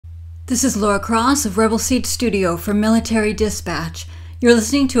This is Laura Cross of Rebel Seed Studio for Military Dispatch. You're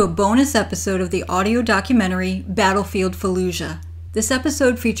listening to a bonus episode of the audio documentary Battlefield Fallujah. This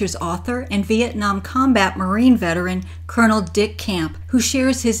episode features author and Vietnam combat Marine veteran Colonel Dick Camp, who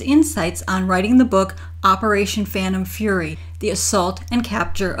shares his insights on writing the book Operation Phantom Fury, the assault and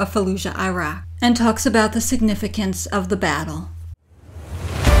capture of Fallujah, Iraq, and talks about the significance of the battle.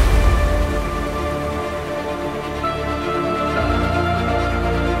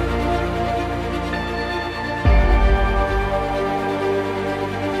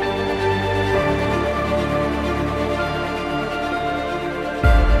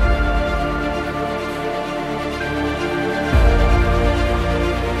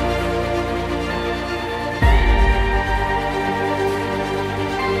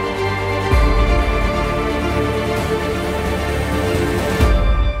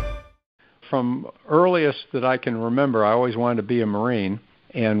 From earliest that I can remember, I always wanted to be a Marine,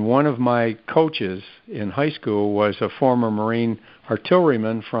 and one of my coaches in high school was a former Marine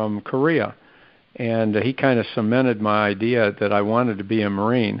artilleryman from Korea, and he kind of cemented my idea that I wanted to be a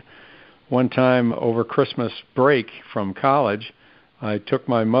Marine. One time over Christmas break from college, I took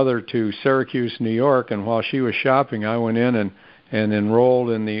my mother to Syracuse, New York, and while she was shopping, I went in and enrolled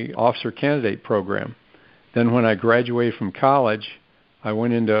in the officer candidate program. Then when I graduated from college, I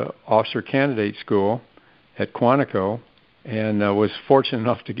went into officer candidate school at Quantico and was fortunate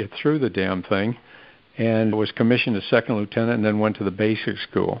enough to get through the damn thing and was commissioned as second lieutenant and then went to the basic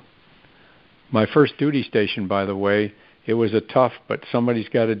school. My first duty station, by the way, it was a tough, but somebody's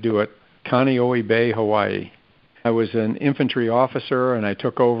got to do it, Kaneohe Bay, Hawaii. I was an infantry officer and I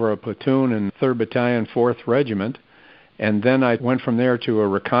took over a platoon in 3rd Battalion, 4th Regiment, and then I went from there to a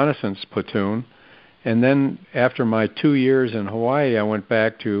reconnaissance platoon. And then after my 2 years in Hawaii, I went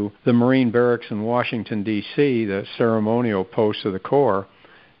back to the Marine Barracks in Washington, D.C., the ceremonial post of the Corps,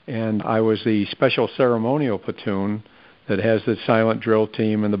 and I was the special ceremonial platoon that has the silent drill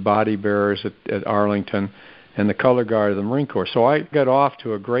team and the body bearers at Arlington and the color guard of the Marine Corps. So I got off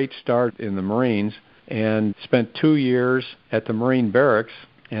to a great start in the Marines and spent 2 years at the Marine Barracks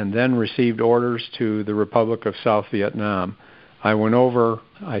and then received orders to the Republic of South Vietnam. I went over,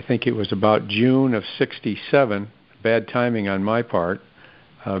 I think it was about June of '67, bad timing on my part,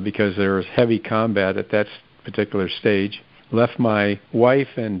 because there was heavy combat at that particular stage. Left my wife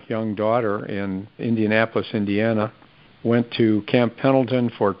and young daughter in Indianapolis, Indiana, went to Camp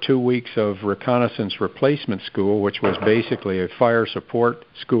Pendleton for 2 weeks of reconnaissance replacement school, which was basically a fire support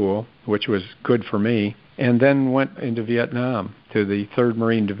school, which was good for me, and then went into Vietnam to the 3rd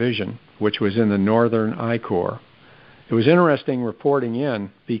Marine Division, which was in the Northern I Corps. It was interesting reporting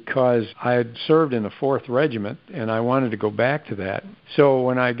in because I had served in the 4th Regiment and I wanted to go back to that. So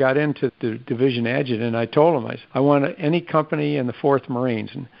when I got into the division adjutant, I told him, I want any company in the 4th Marines.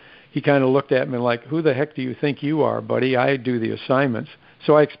 And he kind of looked at me like, who the heck do you think you are, buddy? I do the assignments.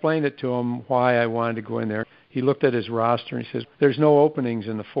 So I explained it to him why I wanted to go in there. He looked at his roster and he says, there's no openings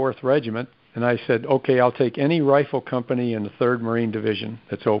in the 4th Regiment. And I said, okay, I'll take any rifle company in the 3rd Marine Division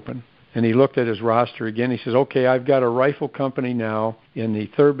that's open. And he looked at his roster again. He says, okay, I've got a rifle company now in the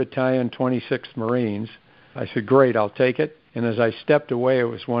 3rd Battalion, 26th Marines. I said, great, I'll take it. And as I stepped away, it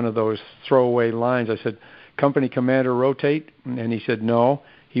was one of those throwaway lines. I said, company commander rotate? And he said, no,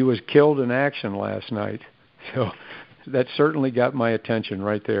 he was killed in action last night. So that certainly got my attention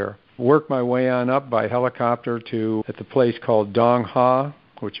right there. Worked my way on up by helicopter to at the place called Dong Ha,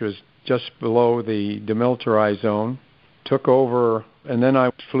 which was just below the demilitarized zone. Took over, and then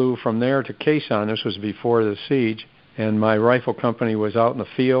I flew from there to Quezon. This was before the siege, and my rifle company was out in the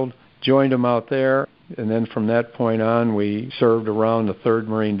field. Joined them out there, and then from that point on, we served around the 3rd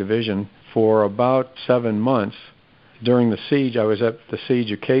Marine Division for about 7 months. During the siege, I was at the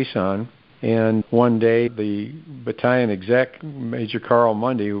siege of Quezon, and one day the battalion exec, Major Carl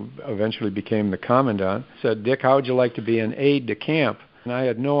Mundy, who eventually became the commandant, said, Dick, how would you like to be an aide de camp? And I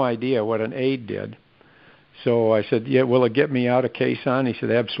had no idea what an aide did. So I said, yeah, will it get me out of Quezon? He said,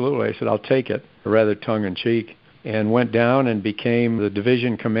 absolutely. I said, I'll take it, rather tongue-in-cheek, and went down and became the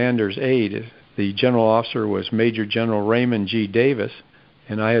division commander's aide. The general officer was Major General Raymond G. Davis,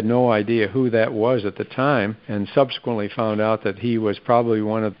 and I had no idea who that was at the time, and subsequently found out that he was probably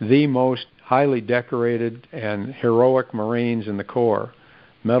one of the most highly decorated and heroic Marines in the Corps.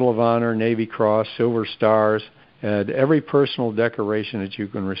 Medal of Honor, Navy Cross, Silver Stars, and every personal decoration that you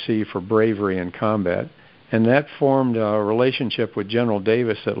can receive for bravery in combat. And that formed a relationship with General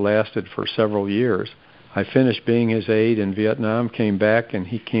Davis that lasted for several years. I finished being his aide in Vietnam, came back, and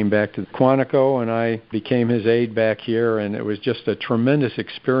he came back to Quantico, and I became his aide back here, and it was just a tremendous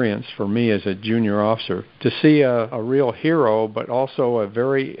experience for me as a junior officer to see a real hero, but also a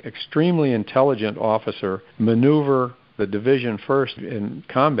very extremely intelligent officer maneuver the division first in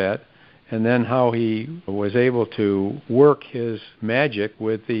combat, and then how he was able to work his magic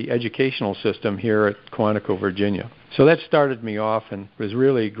with the educational system here at Quantico, Virginia. So that started me off and was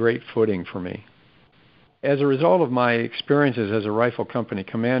really great footing for me. As a result of my experiences as a rifle company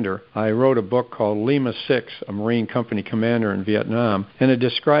commander, I wrote a book called Lima 6, a Marine company commander in Vietnam, and it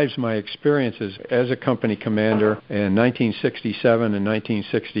describes my experiences as a company commander in 1967 and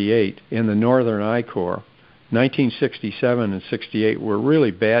 1968 in the Northern I Corps. 1967 and 68 were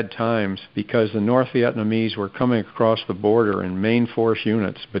really bad times because the North Vietnamese were coming across the border in main force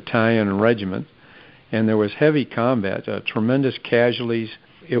units, battalion and regiment, and there was heavy combat, tremendous casualties.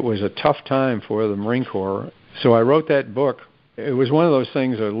 It was a tough time for the Marine Corps. So I wrote that book. It was one of those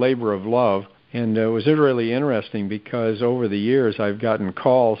things, a labor of love, and it was really interesting because over the years I've gotten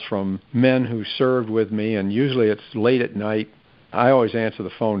calls from men who served with me, and usually it's late at night. I always answer the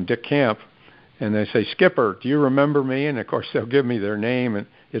phone, Dick Camp, and they say, Skipper, do you remember me? And of course they'll give me their name, and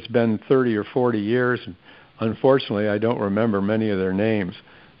it's been 30 or 40 years, and unfortunately I don't remember many of their names.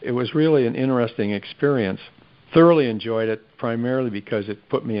 It was really an interesting experience. Thoroughly enjoyed it, primarily because it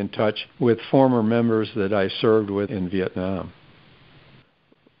put me in touch with former members that I served with in Vietnam.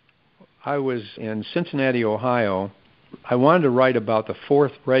 I was in Cincinnati, Ohio. I wanted to write about the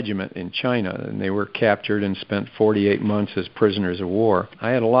 4th Regiment in China, and they were captured and spent 48 months as prisoners of war. I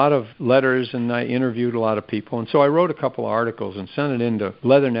had a lot of letters, and I interviewed a lot of people, and so I wrote a couple of articles and sent it into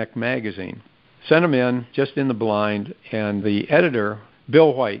Leatherneck magazine. Sent them in, just in the blind, and the editor,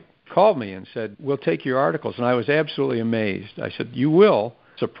 Bill White, called me and said, we'll take your articles. And I was absolutely amazed. I said, you will?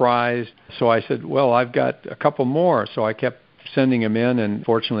 Surprised. So I said, well, I've got a couple more. So I kept sending them in, and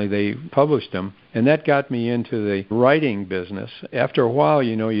fortunately they published them. And that got me into the writing business. After a while,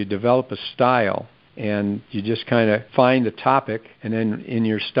 you develop a style, and you just kind of find a topic, and then in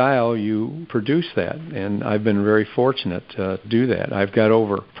your style you produce that. And I've been very fortunate to do that. I've got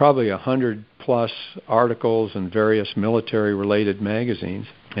over probably 100+ articles in various military-related magazines.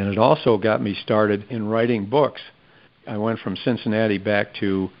 And it also got me started in writing books. I went from Cincinnati back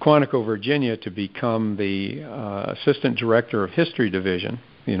to Quantico, Virginia to become the assistant director of History Division.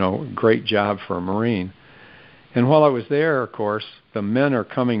 Great job for a Marine. And while I was there, of course, the men are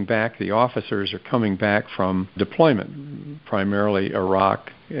coming back, the officers are coming back from deployment, primarily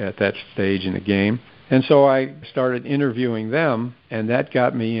Iraq at that stage in the game. And so I started interviewing them, and that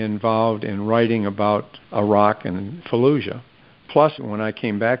got me involved in writing about Iraq and Fallujah. Plus, when I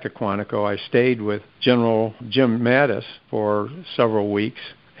came back to Quantico, I stayed with General Jim Mattis for several weeks.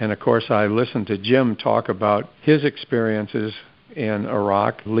 And, of course, I listened to Jim talk about his experiences in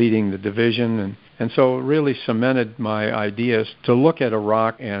Iraq, leading the division. And so it really cemented my ideas to look at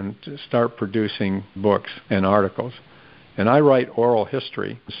Iraq and to start producing books and articles. And I write oral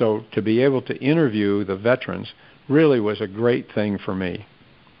history, so to be able to interview the veterans really was a great thing for me.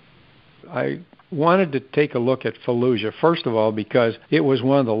 I wanted to take a look at Fallujah, first of all, because it was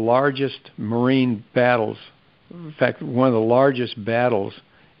one of the largest Marine battles, in fact, one of the largest battles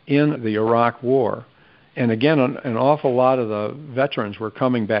in the Iraq War. And again, an awful lot of the veterans were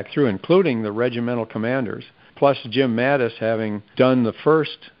coming back through, including the regimental commanders, plus Jim Mattis having done the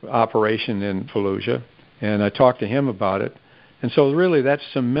first operation in Fallujah, and I talked to him about it. And so really that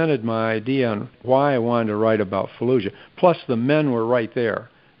cemented my idea on why I wanted to write about Fallujah. Plus the men were right there.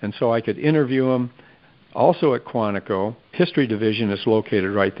 And so I could interview them. Also at Quantico, History Division is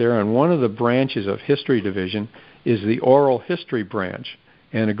located right there, and one of the branches of History Division is the Oral History branch.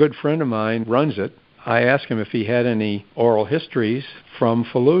 And a good friend of mine runs it. I asked him if he had any oral histories from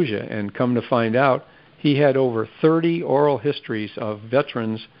Fallujah, and come to find out, he had over 30 oral histories of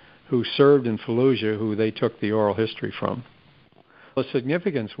veterans who served in Fallujah who they took the oral history from. The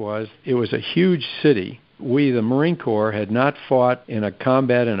significance was it was a huge city. We, the Marine Corps, had not fought in a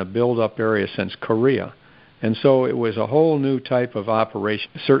combat in a build-up area since Korea. And so it was a whole new type of operation.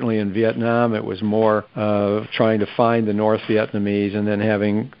 Certainly in Vietnam, it was more trying to find the North Vietnamese and then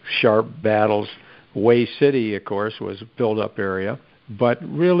having sharp battles. Hue City, of course, was a build-up area. But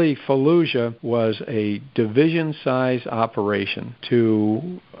really, Fallujah was a division-size operation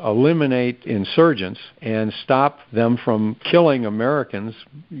to eliminate insurgents and stop them from killing Americans,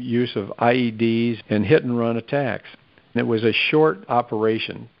 use of IEDs and hit-and-run attacks. And it was a short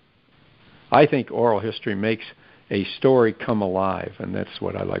operation. I think oral history makes a story come alive, and that's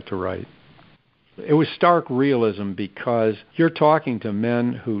what I like to write. It was stark realism because you're talking to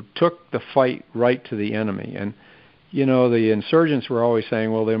men who took the fight right to the enemy. And, you know, the insurgents were always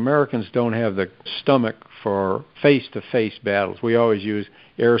saying, well, the Americans don't have the stomach for face-to-face battles. We always use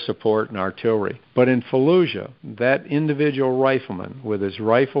air support and artillery. But in Fallujah, that individual rifleman with his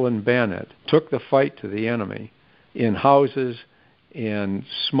rifle and bayonet took the fight to the enemy in houses, in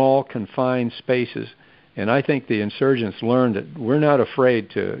small confined spaces. And I think the insurgents learned that we're not afraid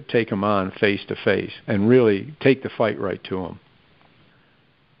to take them on face-to-face and really take the fight right to them.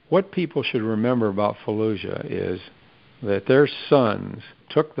 What people should remember about Fallujah is that their sons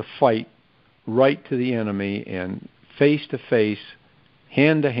took the fight right to the enemy in face-to-face,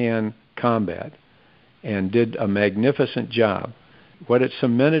 hand-to-hand combat and did a magnificent job. What it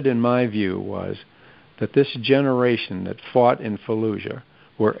cemented in my view was that this generation that fought in Fallujah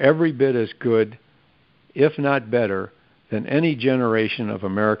were every bit as good, if not better, than any generation of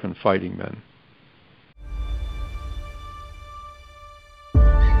American fighting men.